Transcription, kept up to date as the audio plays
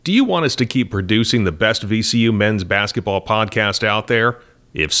Do you want us to keep producing the best VCU men's basketball podcast out there?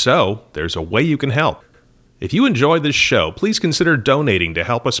 If so, there's a way you can help. If you enjoy this show, please consider donating to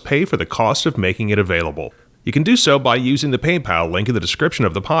help us pay for the cost of making it available. You can do so by using the PayPal link in the description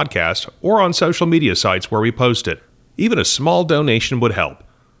of the podcast or on social media sites where we post it. Even a small donation would help.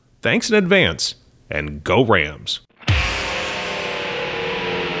 Thanks in advance, and go Rams!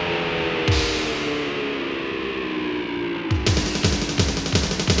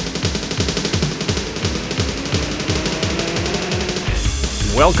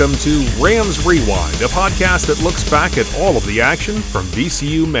 Welcome to Rams Rewind, a podcast that looks back at all of the action from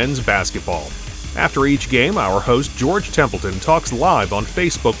VCU men's basketball. After each game, our host George Templeton talks live on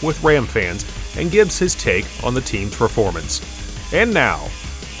Facebook with Ram fans and gives his take on the team's performance. And now,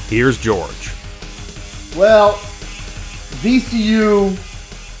 here's George. Well, VCU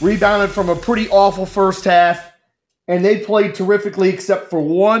rebounded from a pretty awful first half, and they played terrifically except for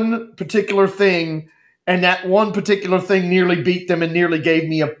one particular thing. And that one particular thing nearly beat them and nearly gave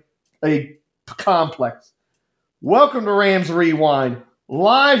me a complex. Welcome to Rams Rewind,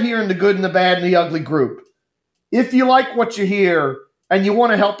 live here in the good and the bad and the ugly group. If you like what you hear and you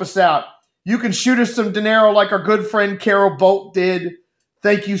want to help us out, you can shoot us some dinero like our good friend Carol Bolt did.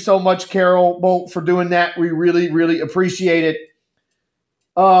 Thank you so much, Carol Bolt, for doing that. We really, really appreciate it.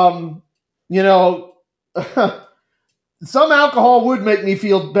 Some alcohol would make me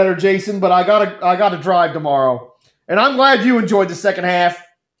feel better, Jason, but I gotta drive tomorrow. And I'm glad you enjoyed the second half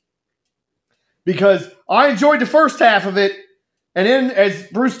because I enjoyed the first half of it. And then, as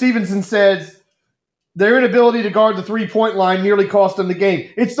Bruce Stevenson says, their inability to guard the three-point line nearly cost them the game.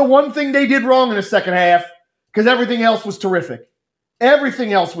 It's the one thing they did wrong in the second half because everything else was terrific.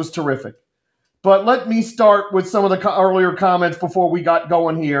 Everything else was terrific. But let me start with some of the earlier comments before we got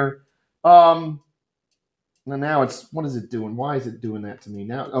going here. Now what is it doing? Why is it doing that to me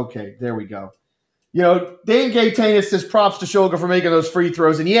now? Okay, there we go. Dan Gaytanis says props to Shulga for making those free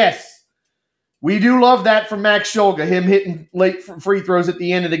throws. And yes, we do love that from Max Shulga, him hitting late free throws at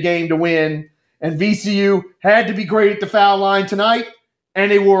the end of the game to win. And VCU had to be great at the foul line tonight, and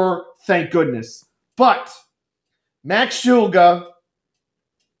they were, thank goodness. But Max Shulga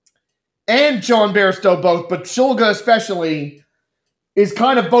and John Bairstow both, but Shulga especially, is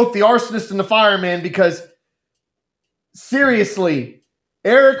kind of both the arsonist and the fireman because seriously,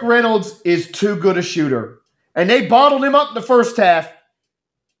 Eric Reynolds is too good a shooter. And they bottled him up in the first half.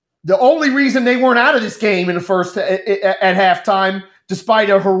 The only reason they weren't out of this game in the first at halftime, despite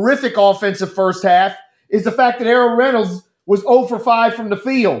a horrific offensive first half, is the fact that Eric Reynolds was 0 for 5 from the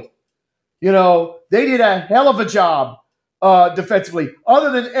field. They did a hell of a job defensively.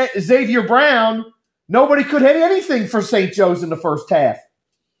 Other than Xavier Brown, nobody could hit anything for St. Joe's in the first half.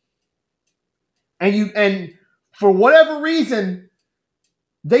 And for whatever reason,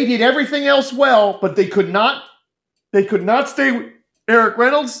 they did everything else well, but they could not stay with Eric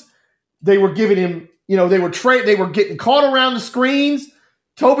Reynolds. They were giving him, they were getting caught around the screens.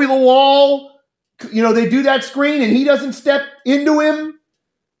 Toby Lawal, they do that screen and he doesn't step into him.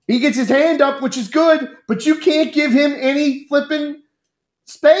 He gets his hand up, which is good, but you can't give him any flipping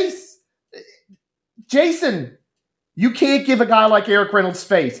space. Jason, you can't give a guy like Eric Reynolds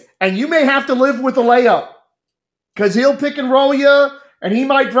space. And you may have to live with a layup because he'll pick and roll you and he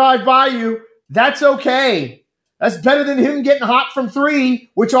might drive by you. That's okay. That's better than him getting hot from three,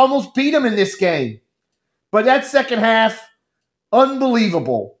 which almost beat him in this game. But that second half,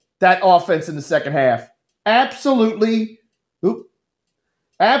 unbelievable, that offense in the second half. Absolutely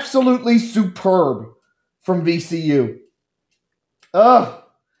superb from VCU. And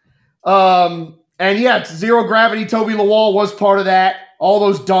yeah, it's zero gravity. Toby Lawal was part of that. All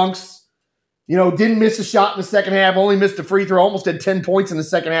those dunks. Didn't miss a shot in the second half, only missed a free throw, almost had 10 points in the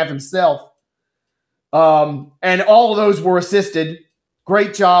second half himself. And all of those were assisted.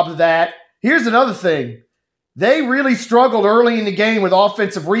 Great job of that. Here's another thing. They really struggled early in the game with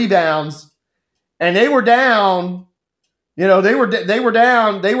offensive rebounds, and they were down. They were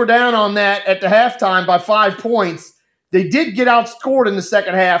down on that at the halftime by 5 points. They did get outscored in the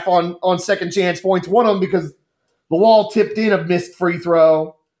second half on second chance points. One of them because Lawal tipped in a missed free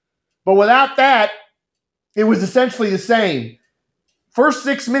throw. But without that, it was essentially the same. First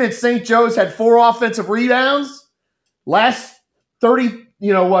 6 minutes, St. Joe's had 4 offensive rebounds. Last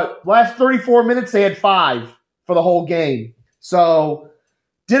 34 minutes, they had 5 for the whole game. So,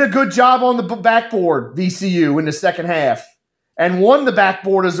 did a good job on the backboard, VCU, in the second half. And won the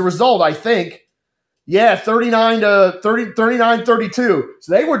backboard as a result, I think. Yeah, 39-32.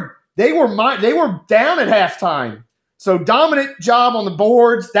 So they were down at halftime. So dominant job on the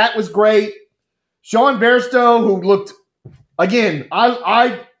boards. That was great. Sean Bairstow, who looked, again,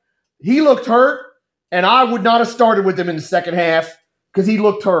 I he looked hurt, and I would not have started with him in the second half because he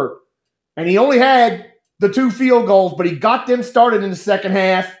looked hurt. And he only had the 2 field goals, but he got them started in the second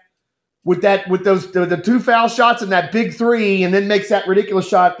half with the 2 foul shots and that big 3, and then makes that ridiculous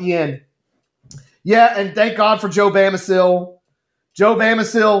shot at the end. Yeah, and thank God for Joe Bamisill. Joe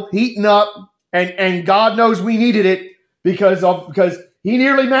Bamisill heating up, and God knows we needed it because he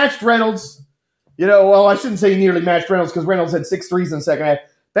nearly matched Reynolds. Well, I shouldn't say he nearly matched Reynolds because Reynolds had 6 threes in the second half.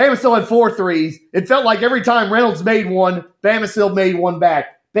 Bamisill had 4 threes. It felt like every time Reynolds made one, Bamisill made one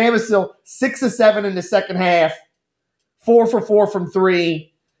back. Bamisill 6 of 7 in the second half, 4 for 4 from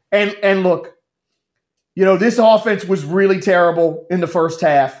 3. And look, this offense was really terrible in the first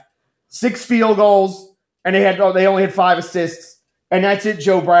half. 6 field goals, and they only had 5 assists. And that's it,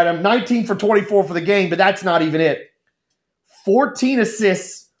 Joe Bradham. 19 for 24 for the game, but that's not even it. 14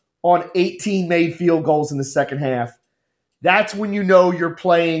 assists on 18 made field goals in the second half. That's when you know you're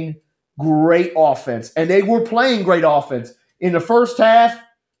playing great offense. And they were playing great offense. In the first half,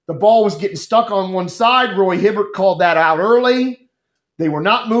 the ball was getting stuck on one side. Roy Hibbert called that out early. They were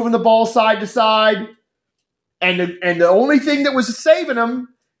not moving the ball side to side. And the only thing that was saving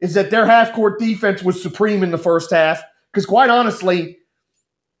them is that their half-court defense was supreme in the first half. Because quite honestly,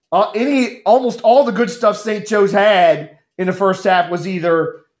 almost all the good stuff St. Joe's had in the first half was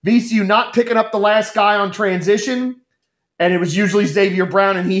either VCU not picking up the last guy on transition, and it was usually Xavier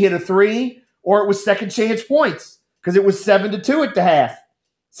Brown and he hit a 3, or it was second chance points because it was 7-2 at the half,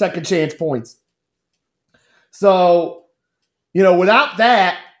 second chance points. So, without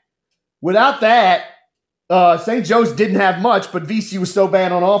that, St. Joe's didn't have much, but VCU was so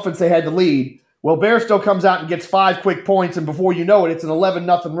bad on offense they had the lead. Well, Bairstow comes out and gets 5 quick points, and before you know it, it's an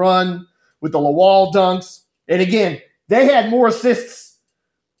 11-0 run with the Lawal dunks. And again, they had more assists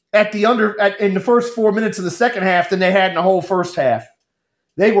in the first 4 minutes of the second half than they had in the whole first half.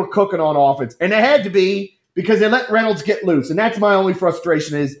 They were cooking on offense, and they had to be because they let Reynolds get loose. And that's my only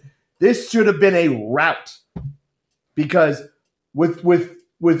frustration is this should have been a rout because with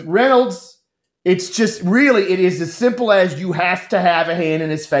Reynolds, it's just really, it is as simple as you have to have a hand in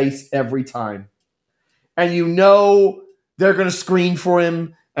his face every time. And they're going to screen for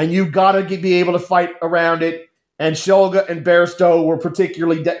him, and you got to be able to fight around it. And Shulga and Bairstow were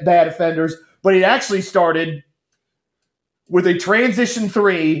particularly bad offenders. But it actually started with a transition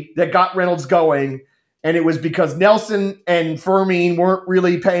 3 that got Reynolds going. And it was because Nelson and Fermin weren't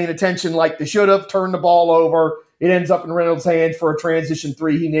really paying attention like they should have, turned the ball over. It ends up in Reynolds' hands for a transition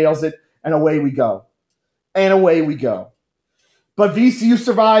 3. He nails it, and away we go. But VCU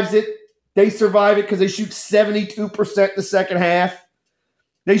survives it. They survive it because they shoot 72% the second half.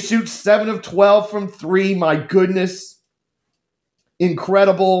 They shoot 7 of 12 from 3. My goodness.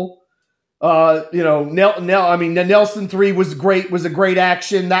 Incredible. The Nelson 3 was great, was a great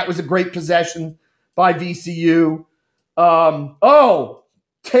action. That was a great possession by VCU.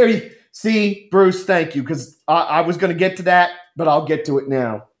 Terry, see, Bruce, thank you, because I was going to get to that, but I'll get to it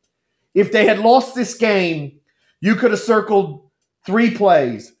now. If they had lost this game, you could have circled 3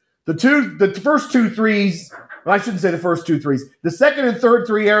 plays. The first 2 threes, well, I shouldn't say the first 2 threes. The second and third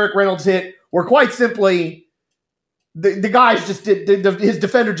 3 Eric Reynolds hit were quite simply the guys just his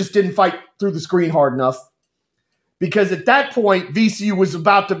defender just didn't fight through the screen hard enough. Because at that point, VCU was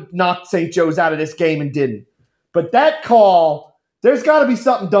about to knock St. Joe's out of this game and didn't. But that call, there's got to be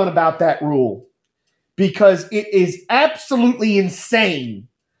something done about that rule. Because it is absolutely insane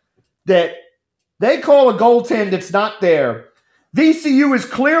that they call a goaltend that's not there. VCU is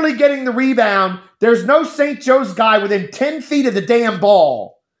clearly getting the rebound. There's no St. Joe's guy within 10 feet of the damn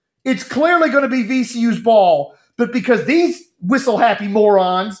ball. It's clearly going to be VCU's ball. But because these whistle-happy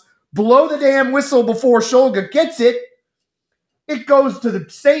morons blow the damn whistle before Shulga gets it, it goes to the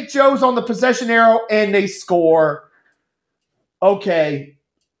St. Joe's on the possession arrow, and they score. Okay.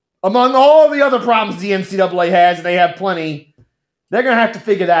 Among all the other problems the NCAA has, and they have plenty, they're going to have to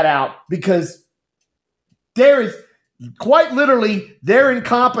figure that out because there is quite literally their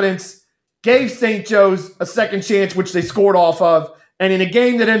incompetence gave St. Joe's a second chance, which they scored off of. And in a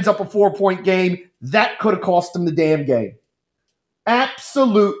game that ends up a 4-point game, that could have cost them the damn game.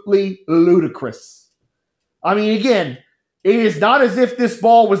 Absolutely ludicrous. I mean, again, it is not as if this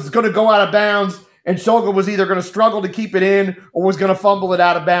ball was going to go out of bounds and Shulga was either going to struggle to keep it in or was going to fumble it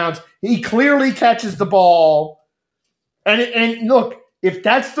out of bounds. He clearly catches the ball. And look, if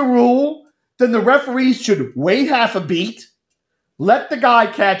that's the rule, then the referees should wait half a beat, let the guy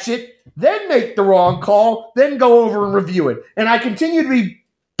catch it, then make the wrong call, then go over and review it. And I continue to be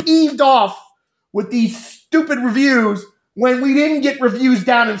peeved off with these stupid reviews when we didn't get reviews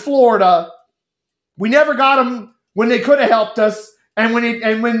down in Florida. We never got them when they could have helped us. And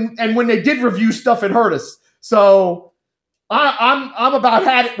when they did review stuff, it hurt us. So I'm about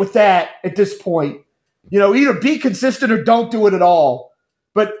had it with that at this point. Either be consistent or don't do it at all.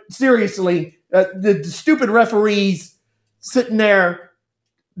 But seriously, the stupid referees sitting there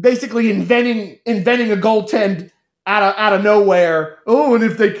basically inventing a goaltend out of nowhere. Oh, and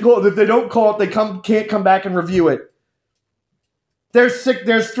if they don't call it, they can't come back and review it.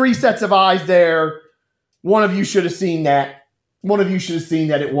 There's 3 sets of eyes there. One of you should have seen that.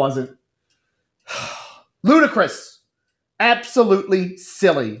 It wasn't. Ludicrous. Absolutely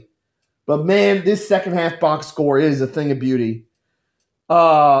silly. But man, this second half box score is a thing of beauty.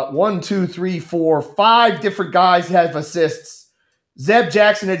 1, 2, 3, 4, 5 different guys have assists. Zeb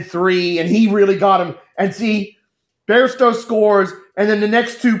Jackson had 3, and he really got him. And see, Bairstow scores, and then the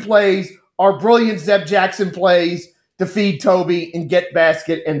next 2 plays are brilliant Zeb Jackson plays to feed Toby and get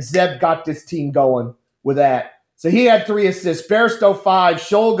basket, and Zeb got this team going with that. So he had 3 assists. Bairstow 5,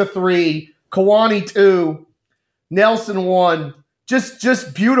 Shulga 3, Kawani 2, Nelson 1.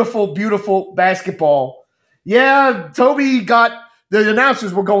 Just beautiful, beautiful basketball. Yeah, Toby the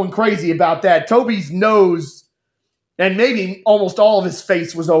announcers were going crazy about that. Toby's nose and maybe almost all of his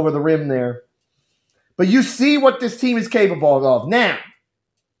face was over the rim there. But you see what this team is capable of. Now,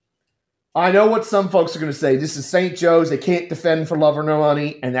 I know what some folks are going to say. This is St. Joe's. They can't defend for love or no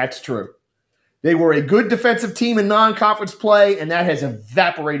money, and that's true. They were a good defensive team in non-conference play, and that has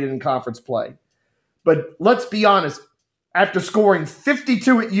evaporated in conference play. But let's be honest. After scoring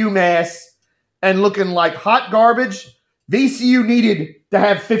 52 at UMass and looking like hot garbage, VCU needed to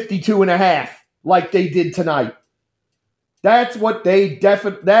have 52 and a half like they did tonight. That's what they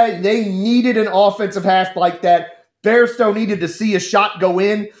needed, an offensive half like that. Bairstow needed to see a shot go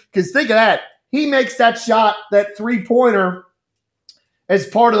in, because think of that. He makes that shot, that 3-pointer, as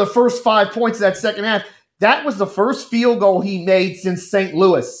part of the first 5 points of that second half. That was the first field goal he made since St.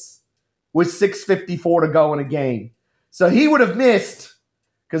 Louis with 6:54 to go in a game. So he would have missed,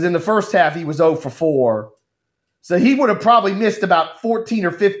 because in the first half he was 0 for 4. So he would have probably missed about 14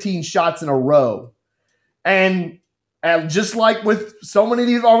 or 15 shots in a row. And just like with so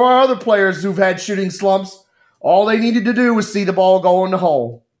many of our other players who've had shooting slumps, all they needed to do was see the ball go in the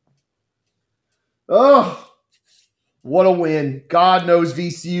hole. Oh, what a win. God knows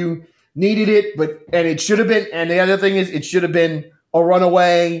VCU needed it, and it should have been. And the other thing is, it should have been a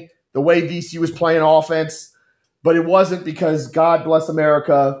runaway, the way VCU was playing offense. But it wasn't, because God bless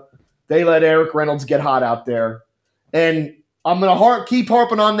America, they let Eric Reynolds get hot out there. And I'm going to keep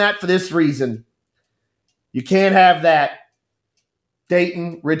harping on that for this reason. You can't have that.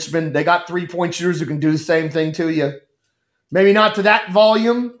 Dayton, Richmond, they got 3-point shooters who can do the same thing to you. Maybe not to that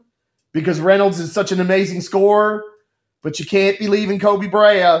volume, because Reynolds is such an amazing scorer, but you can't be leaving Kobe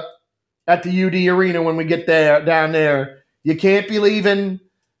Brea at the UD Arena when we get down there. You can't be leaving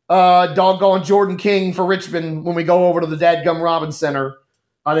doggone Jordan King for Richmond when we go over to the Dadgum Robbins Center,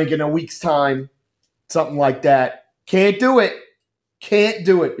 I think in a week's time, something like that. Can't do it. Can't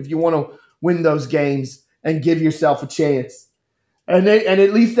do it if you want to win those games and give yourself a chance. And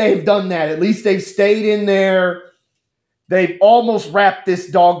at least they've done that. At least they've stayed in there. They've almost wrapped this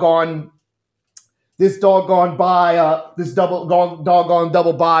doggone bye up, this doggone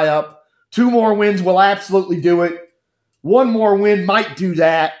double bye up. 2 more wins will absolutely do it. 1 more win might do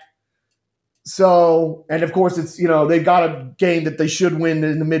that. So, and of course it's, they've got a game that they should win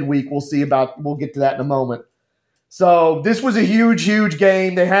in the midweek. We'll get to that in a moment. So this was a huge, huge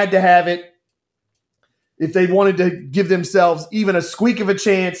game. They had to have it if they wanted to give themselves even a squeak of a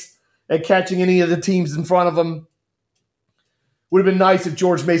chance at catching any of the teams in front of them. Would have been nice if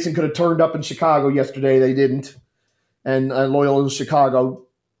George Mason could have turned up in Chicago yesterday. They didn't. And Loyola Chicago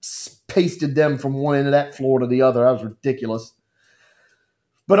pasted them from one end of that floor to the other. That was ridiculous.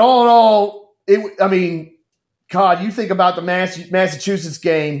 But all in all, God, you think about the Massachusetts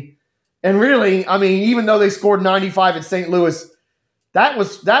game, and really, even though they scored 95 at St. Louis, that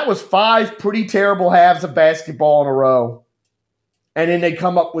was 5 pretty terrible halves of basketball in a row. And then they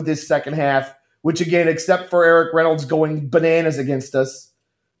come up with this second half, which again, except for Eric Reynolds going bananas against us,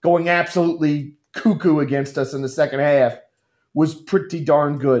 going absolutely cuckoo against us in the second half, was pretty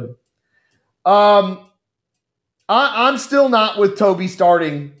darn good. I'm still not with Toby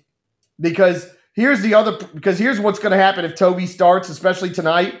starting, because here's what's going to happen if Toby starts, especially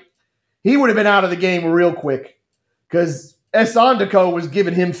tonight. He would have been out of the game real quick, because Esondico was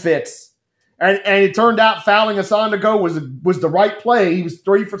giving him fits. And it turned out fouling Esondico was the right play. He was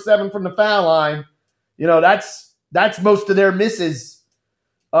 3 for 7 from the foul line. That's most of their misses,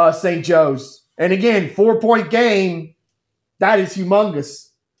 St. Joe's. And again, 4-point game, that is humongous,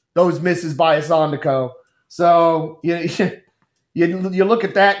 those misses by Esondico. So, You look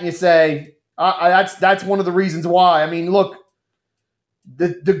at that and you say, that's one of the reasons why. I mean, look,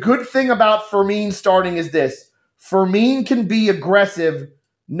 the good thing about Fermin starting is this. Fermin can be aggressive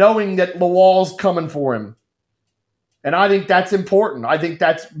knowing that Lawal's coming for him. And I think that's important. I think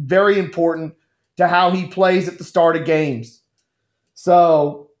that's very important to how he plays at the start of games.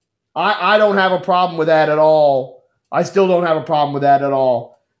 So I don't have a problem with that at all. I still don't have a problem with that at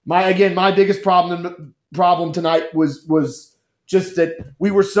all. My biggest problem tonight was just that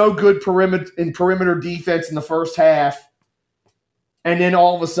we were so good perimeter defense in the first half, and then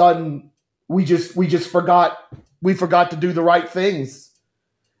all of a sudden we just forgot to do the right things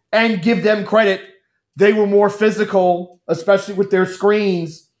and give them credit. They were more physical, especially with their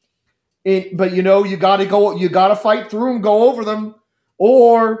screens. But you got to fight through them, go over them,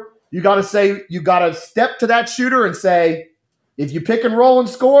 or you got to step to that shooter and say, if you pick and roll and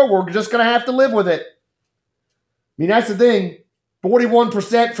score, we're just going to have to live with it. I mean, that's the thing.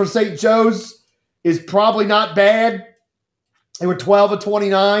 41% for St. Joe's is probably not bad. They were 12 of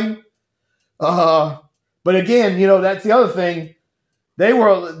 29. But again, that's the other thing. They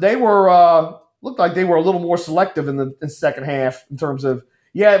were looked like they were a little more selective in the second half in terms of,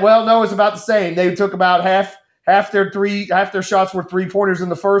 it's about the same. They took about half their shots were 3-pointers in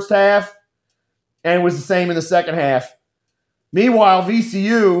the first half, and it was the same in the second half. Meanwhile,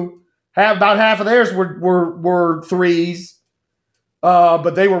 VCU about half of theirs were threes,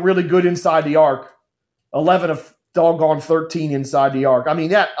 but they were really good inside the arc. 11 of doggone 13 inside the arc. I mean,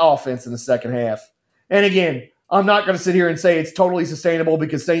 that offense in the second half. And again, I'm not going to sit here and say it's totally sustainable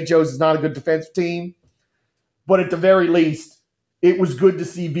because St. Joe's is not a good defensive team. But at the very least, it was good to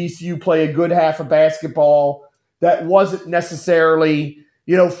see VCU play a good half of basketball that wasn't necessarily,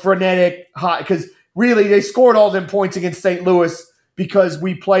 frenetic, hot. Because really, they scored all them points against St. Louis because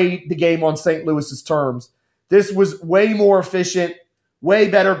we played the game on St. Louis's terms. This was way more efficient, way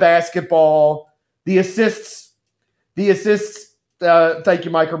better basketball. The assists, thank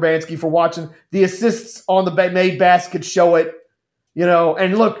you, Mike Urbanski, for watching. The assists on the made baskets show it,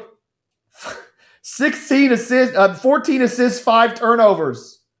 and look, 16 assists, 14 assists, 5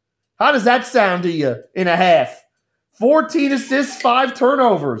 turnovers. How does that sound to you in a half? 14 assists, 5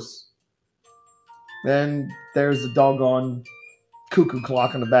 turnovers. And there's the doggone cuckoo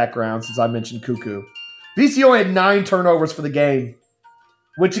clock in the background since I mentioned cuckoo. VCU only had 9 turnovers for the game,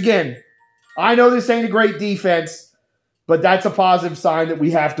 which again, I know this ain't a great defense, but that's a positive sign that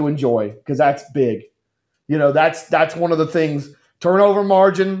we have to enjoy because that's big. That's one of the things. Turnover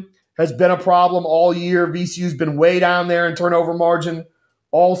margin has been a problem all year. VCU's been way down there in turnover margin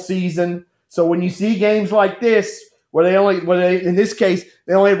all season. So when you see games like this, where they in this case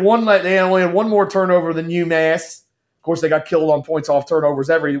they only had one more turnover than UMass. Of course, they got killed on points off turnovers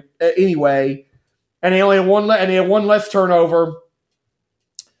anyway, and they only had one less turnover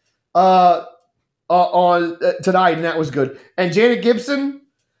on tonight, and that was good. And Janet Gibson,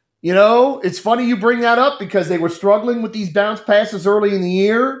 it's funny you bring that up because they were struggling with these bounce passes early in the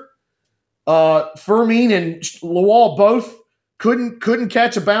year. Fermin and Lawal both couldn't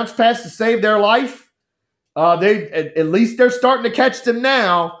catch a bounce pass to save their life. At least they're starting to catch them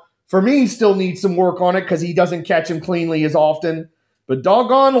now. Fermin still needs some work on it because he doesn't catch them cleanly as often. But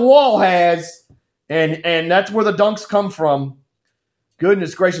doggone Lawal has, and that's where the dunks come from.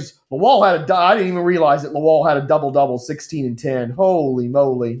 Goodness gracious. I didn't even realize that Lawal had a double-double, 16 and 10. Holy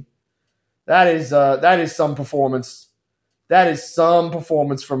moly. That is some performance. That is some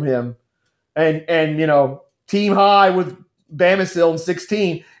performance from him. And team high with Bamisil in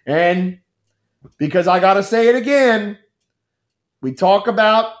 16. And because I got to say it again, we talk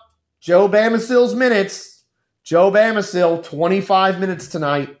about Joe Bamisil's minutes. Joe Bamisil, 25 minutes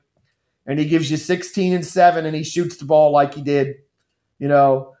tonight. And he gives you 16 and 7, and he shoots the ball like he did.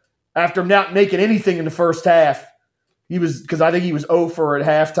 After not making anything in the first half, because I think he was 0 for at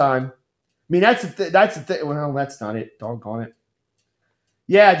halftime. I mean, that's the thing. Well, that's not it. Doggone it.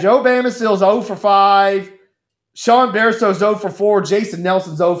 Yeah, Joe Bamisil's 0 for 5. Sean Bairstow's 0 for 4. Jason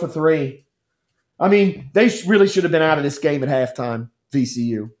Nelson's 0 for 3. I mean, they really should have been out of this game at halftime,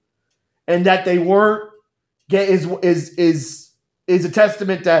 VCU. And that they weren't is a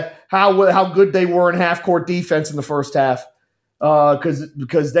testament to how good they were in half-court defense in the first half.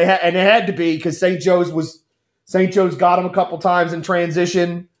 Because they had to be because St. Joe's got them a couple times in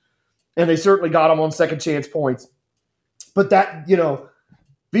transition, and they certainly got them on second chance points. But that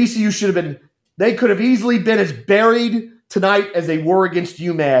VCU should have been. They could have easily been as buried tonight as they were against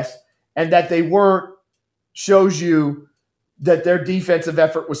UMass, and that they weren't shows you that their defensive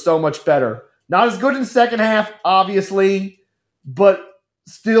effort was so much better. Not as good in the second half, obviously, but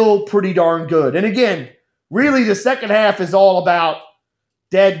still pretty darn good. And again, really the second half is all about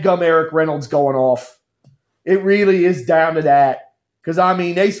dead-gum Eric Reynolds going off. It really is down to that. Because, I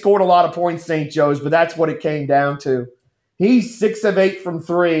mean, they scored a lot of points, St. Joe's, but that's what it came down to. He's 6 of 8 from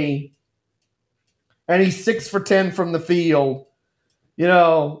 3, and he's 6 for 10 from the field. You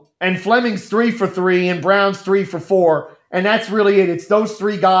know, and Fleming's 3 for 3, and Brown's 3 for 4, and that's really it. It's those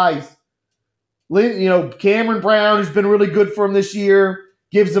three guys. You know, Cameron Brown, who's been really good for him this year,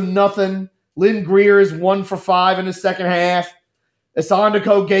 gives him nothing. Lynn Greer is 1 for 5 in the second half.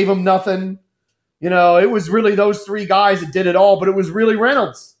 Asandiko gave him nothing. You know, it was really those three guys that did it all, but it was really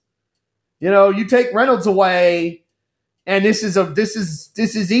Reynolds. You know, you take Reynolds away, and this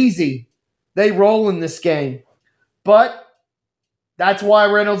is easy. They roll in this game. But that's why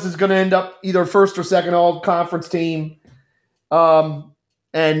Reynolds is going to end up either first or second all-conference team. And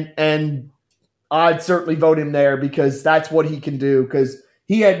I'd certainly vote him there because that's what he can do, because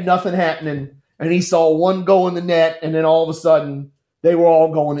he had nothing happening, and he saw one go in the net, and then all of a sudden they were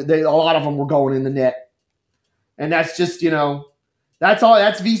all going. A lot of them were going in the net, and that's just, you know, that's all.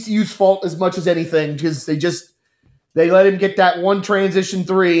 That's VCU's fault as much as anything, because they let him get that one transition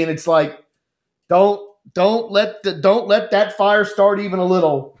three, and it's like, don't let that fire start even a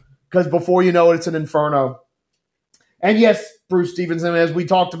little, because before you know it, it's an inferno. And yes, Bruce Stevenson, as we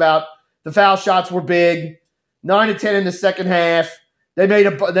talked about, the foul shots were big, 9 to 10 in the second half. They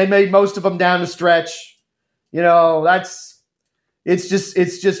made most of them down the stretch. You know, it's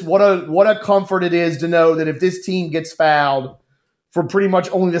just what a comfort it is to know that if this team gets fouled for pretty much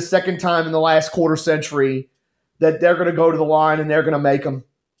only the second time in the last quarter century, that they're going to go to the line and they're going to make them.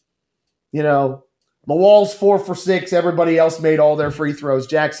 You know, Lawal's 4 for 6. Everybody else made all their free throws.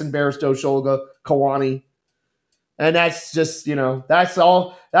 Jackson, Barstow, Shulga, Kawani. And that's just, you know, that's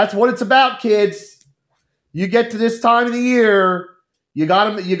all. That's what it's about, kids. You get to this time of the year, you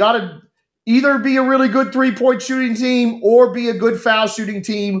gotta either be a really good 3-point shooting team or be a good foul shooting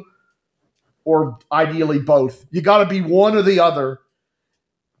team, or ideally both. You got to be one or the other.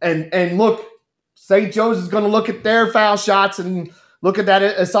 And look, St. Joe's is going to look at their foul shots and look at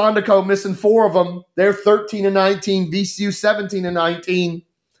that Asandiko missing 4 of them. They're 13 and 19, VCU 17 and 19.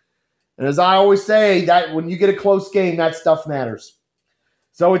 And as I always say, that when you get a close game, that stuff matters.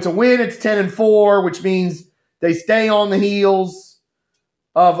 So it's a win. It's 10 and 4, which means they stay on the heels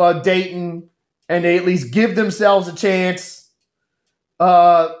of Dayton, and they at least give themselves a chance. They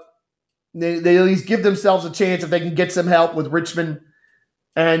at least give themselves a chance if they can get some help with Richmond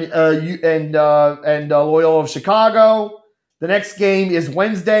and Loyola of Chicago. The next game is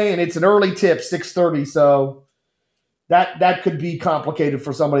Wednesday, and it's an early tip, 6:30. So that could be complicated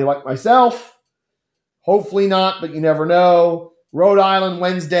for somebody like myself. Hopefully not, but you never know. Rhode Island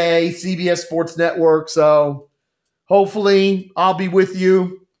Wednesday, CBS Sports Network. So hopefully I'll be with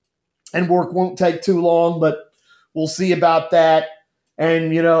you, and work won't take too long, but we'll see about that.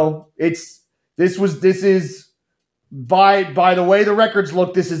 And, you know, this is by the way the records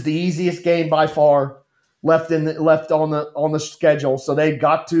look, this is the easiest game by far left on the schedule. So they've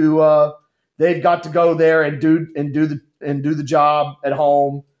got to go there and do the job at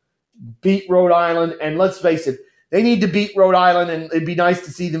home, beat Rhode Island, and let's face it, they need to beat Rhode Island, and it'd be nice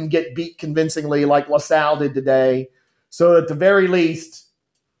to see them get beat convincingly like LaSalle did today. So at the very least,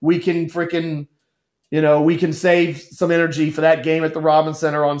 we can we can save some energy for that game at the Robins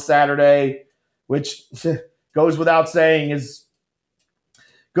Center on Saturday, which goes without saying is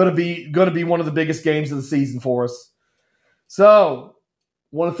going to be one of the biggest games of the season for us. So,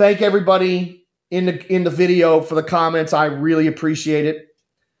 want to thank everybody in the video for the comments. I really appreciate it.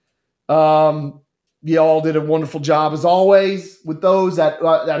 You all did a wonderful job as always with those.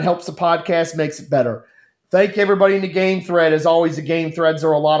 That helps the podcast, makes it better. Thank everybody in the game thread. As always, the game threads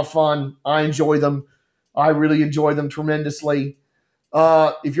are a lot of fun. I enjoy them. I really enjoy them tremendously.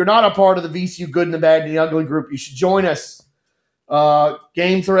 If you're not a part of the VCU Good and the Bad and the Ugly group, you should join us.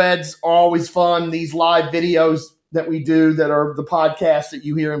 Game threads are always fun. These live videos that we do that are the podcasts that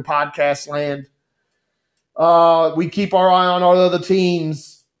you hear in podcast land. We keep our eye on our other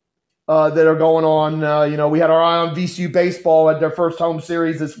teams that are going on. We had our eye on VCU baseball at their first home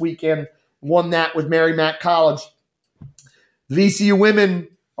series this weekend. Won that with Merrimack College. VCU women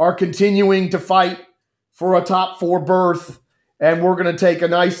are continuing to fight for a top 4 berth, and we're going to take a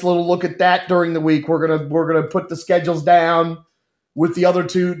nice little look at that during the week. We're going to put the schedules down with the other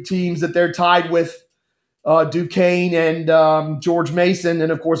 2 teams that they're tied with, Duquesne and George Mason,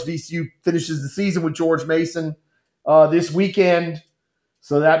 and of course VCU finishes the season with George Mason this weekend.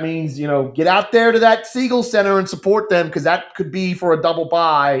 So that means, get out there to that Siegel Center and support them, because that could be for a double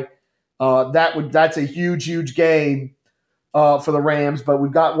bye. That's a huge, huge game. for the Rams, but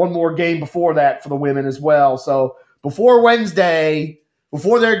we've got one more game before that for the women as well. So before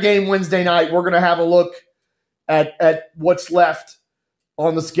their game Wednesday night, we're going to have a look at what's left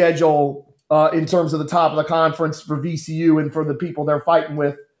on the schedule in terms of the top of the conference for VCU and for the people they're fighting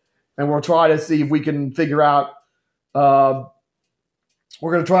with. And we'll try to see if we can figure out how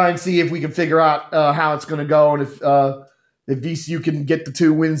it's going to go, and if VCU can get the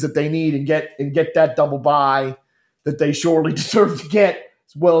 2 wins that they need and get that double bye that they surely deserve to get,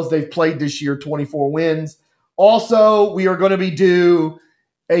 as well as they've played this year, 24 wins. Also, we are going to be due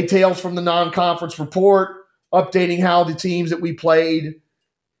a Tales from the Non-Conference report, updating how the teams that we played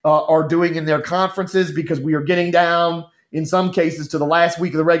are doing in their conferences, because we are getting down, in some cases, to the last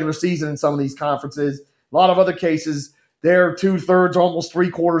week of the regular season in some of these conferences. A lot of other cases, they're 2/3, almost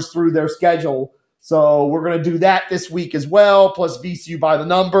 3/4 through their schedule. So we're going to do that this week as well, plus VCU by the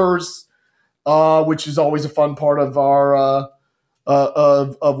numbers, which is always a fun part of our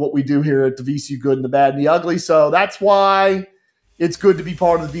of what we do here at the VCU Good and the Bad and the Ugly. So that's why it's good to be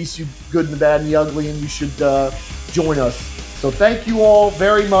part of the VCU Good and the Bad and the Ugly, and you should join us. So thank you all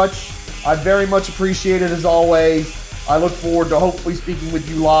very much. I very much appreciate it as always. I look forward to hopefully speaking with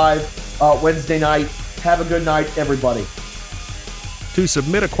you live Wednesday night. Have a good night, everybody. To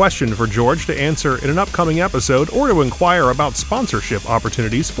submit a question for George to answer in an upcoming episode, or to inquire about sponsorship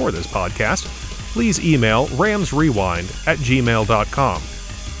opportunities for this podcast, please email ramsrewind@gmail.com.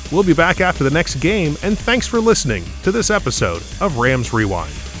 We'll be back after the next game, and thanks for listening to this episode of Rams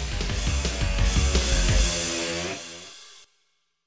Rewind.